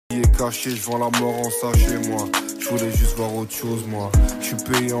caché, je vends la mort en sachet moi. Je voulais juste voir autre chose moi. Je suis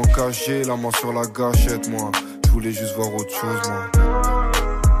payé en cachet, la main sur la gâchette moi. Je voulais juste voir autre chose moi.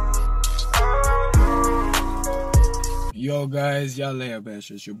 Yo guys, y'all later,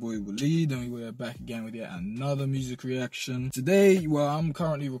 bitch. It's your boy Waleed, and we're back again with yet another music reaction. Today, well, I'm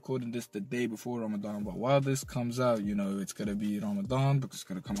currently recording this the day before Ramadan, but while this comes out, you know, it's gonna be Ramadan because it's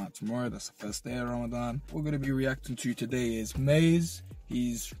gonna come out tomorrow. That's the first day of Ramadan. What we're gonna be reacting to today is Maes.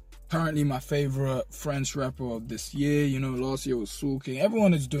 He's currently my favorite French rapper of this year. You know, last year was Sulking.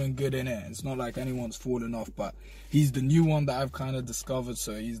 Everyone is doing good in it. It's not like anyone's falling off, but he's the new one that I've kind of discovered,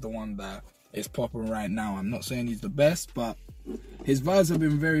 so he's the one that is popping right now. I'm not saying he's the best, but his vibes have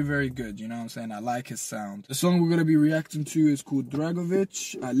been very, very good. You know what I'm saying? I like his sound. The song we're going to be reacting to is called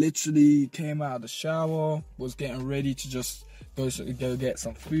DRAGOVIC. I literally came out of the shower, was getting ready to just go get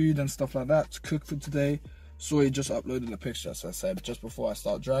some food and stuff like that to cook for today. So he just uploaded a picture, so I said just before I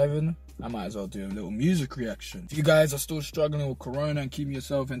start driving, I might as well do a little music reaction. If you guys are still struggling with Corona and keeping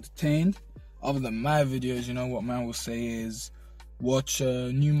yourself entertained, other than my videos, you know what man will say is watch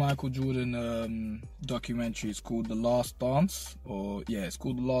a new Michael Jordan documentary. It's called The Last Dance, or yeah, it's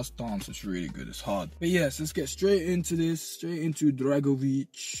called The Last Dance. It's really good. It's hard. But yes, let's get straight into this. Straight into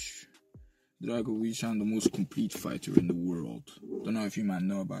DRAGOVIC. DRAGOVIC, I'm the most complete fighter in the world. Don't know if you man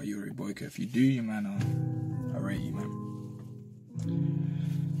know about Yuri Boyka. If you do, you man, I rate you, man.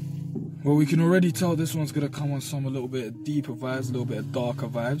 Well, we can already tell this one's gonna come on some a little bit of deeper vibes, a little bit of darker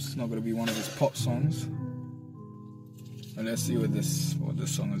vibes. It's not gonna be one of his pop songs. And let's see what this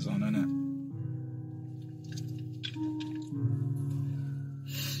song is on, innit?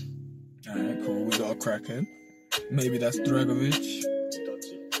 Alright, cool, we got a crackhead. Maybe that's DRAGOVIC.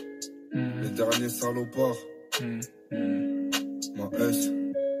 Les derniers salopards. Maes.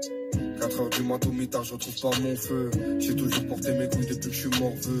 4h du mat au mitard, je retrouve pas mon feu. J'ai toujours porté mes couilles depuis que je suis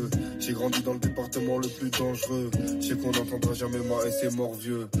morveux. J'ai grandi dans le département le plus dangereux. J'ai qu'on n'entendra jamais Maes est mort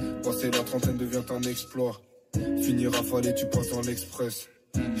vieux. Passer la trentaine devient un exploit. Finir affalé, tu passes dans l'express.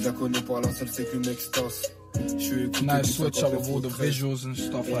 Je la connais pas, la seule c'est qu'une extase. Nice switch up of all the visuals and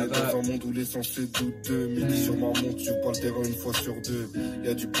stuff like that. Dans un monde où l'essence est douteux. Midi sur ma montre, je pas le terrain une fois sur deux.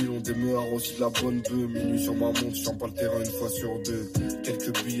 Y'a du pilon, des meuhards, aussi de la bonne bœuf. Minuit sur ma montre, je pas le terrain une fois sur deux.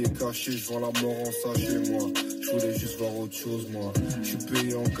 Quelques billets cachés, je vends la mort en sachet moi. Je voulais juste voir autre chose moi. Je suis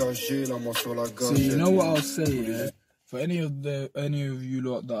payé en cachet, la main sur la gâchette. So you know what I'll say, yeah? For any of you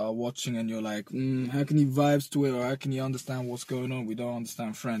lot that are watching and you're like, how can he vibes to it, or how can he understand what's going on? We don't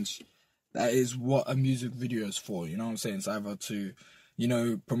understand French. That is what a music video is for, you know what I'm saying? It's either to, you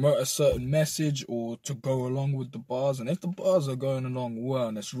know, promote a certain message or to go along with the bars. And if the bars are going along well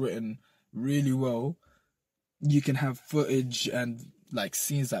and it's written really well, you can have footage and like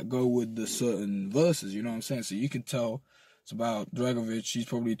scenes that go with the certain verses, you know what I'm saying? So you can tell it's about DRAGOVIC. He's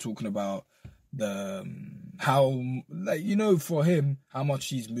probably talking about the how, like, you know, for him, how much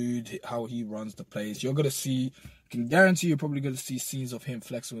he's moved, how he runs the place. You're gonna see, can guarantee you're probably gonna see scenes of him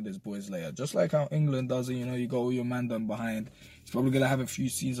flexing with his boys later, just like how England does it. You know, you got all your man done behind. He's probably gonna have a few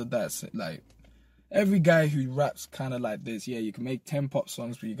scenes of that. So, like, every guy who raps kind of like this, yeah, you can make 10 pop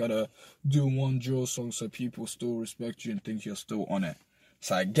songs, but you gotta do one drill song so people still respect you and think you're still on it.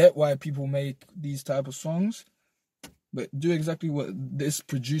 So I get why people make these type of songs, but do exactly what this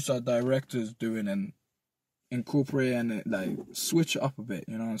producer director is doing and incorporate and like switch it up a bit,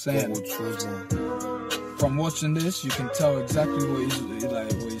 you know what I'm saying? From watching this, you can tell exactly what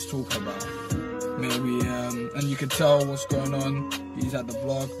he's talking about. Maybe and you can tell what's going on. He's at the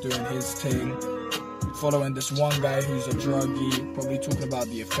block doing his thing, following this one guy who's a druggie, probably talking about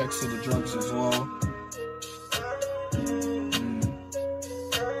the effects of the drugs as well.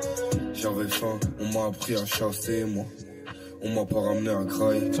 J'avais faim, on m'a appris à chasser moi. On m'a pas ramené à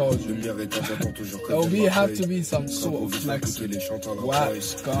graille. Lumière éteinte, j'attends toujours que there'll have to be some sort of flex.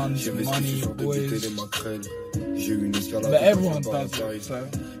 Wax, guns, money, boys. But everyone does it, so.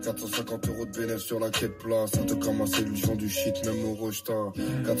 450 € de bénéfice sur la quête place. Un truc comme un cellule, je vends du shit, même au Rochta.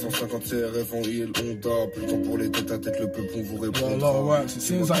 450 CRF en IL Honda. Plus le temps pour les têtes à tête, le peuple, on vous répondra. A lot of work. It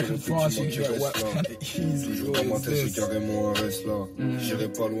seems like in France, you get work kind of easy. Toujours dans ma tête, c'est carrément un RS là. J'irai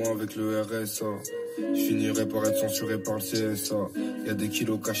pas loin avec le RSA. Je finirai par être censuré par le CSA. Y'a des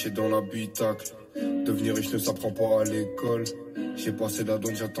kilos cachés dans l'habitacle. Devenir riche ne s'apprend pas à l'école. J'ai passé la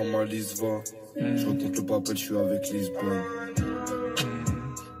douane, j'attends ma liste va. Je recompte le papel, je suis avec Lisbonne.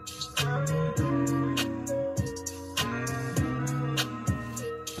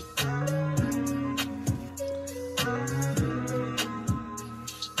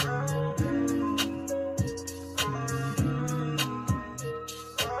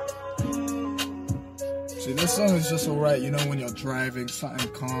 See, this song is just alright, you know, when you're driving,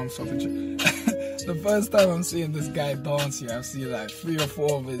 something calm, something. The first time I'm seeing this guy dance here, I've seen like 3 or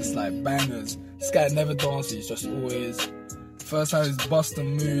 4 of his like bangers. This guy never dances, he's just always. First time he's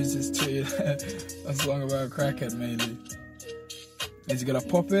busting moves, is to a song about a crackhead mainly. Is he gonna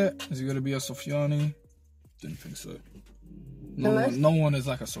pop it? Is he gonna be a Sofiani? Didn't think so. No one is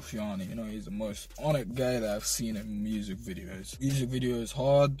like a Sofiani, you know, he's the most on it guy that I've seen in music videos. Music video is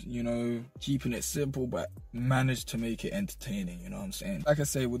hard, you know, keeping it simple, but managed to make it entertaining, you know what I'm saying? Like I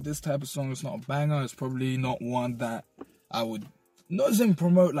say, with this type of song, it's not a banger, it's probably not one that I would, not saying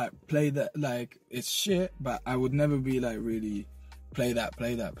promote, like, play that, like, it's shit, but I would never be like, really, play that.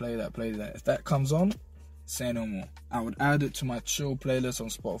 If that comes on, say no more. I would add it to my chill playlist on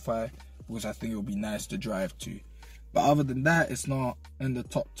Spotify, because I think it would be nice to drive to. But other than that, it's not in the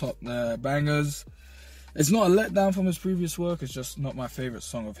top bangers. It's not a letdown from his previous work. It's just not my favorite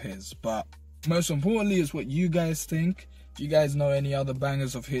song of his. But most importantly is what you guys think. If you guys know any other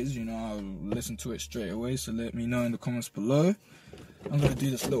bangers of his, you know, I'll listen to it straight away. So let me know in the comments below. I'm going to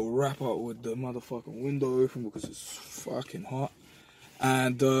do this little wrap up with the motherfucking window open because it's fucking hot.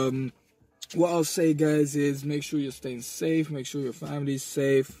 And what I'll say, guys, is make sure you're staying safe. Make sure your family's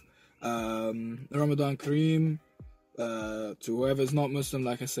safe. Ramadan Kareem. To whoever's not Muslim,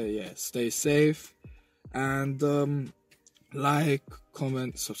 like I say, yeah, stay safe, and like,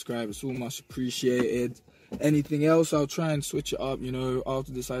 comment, subscribe, it's all much appreciated. Anything else, I'll try and switch it up, you know,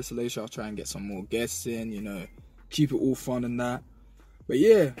 after this isolation, I'll try and get some more guests in, you know, keep it all fun and that. But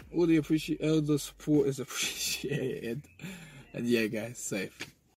yeah, all the support is appreciated, and yeah, guys, safe.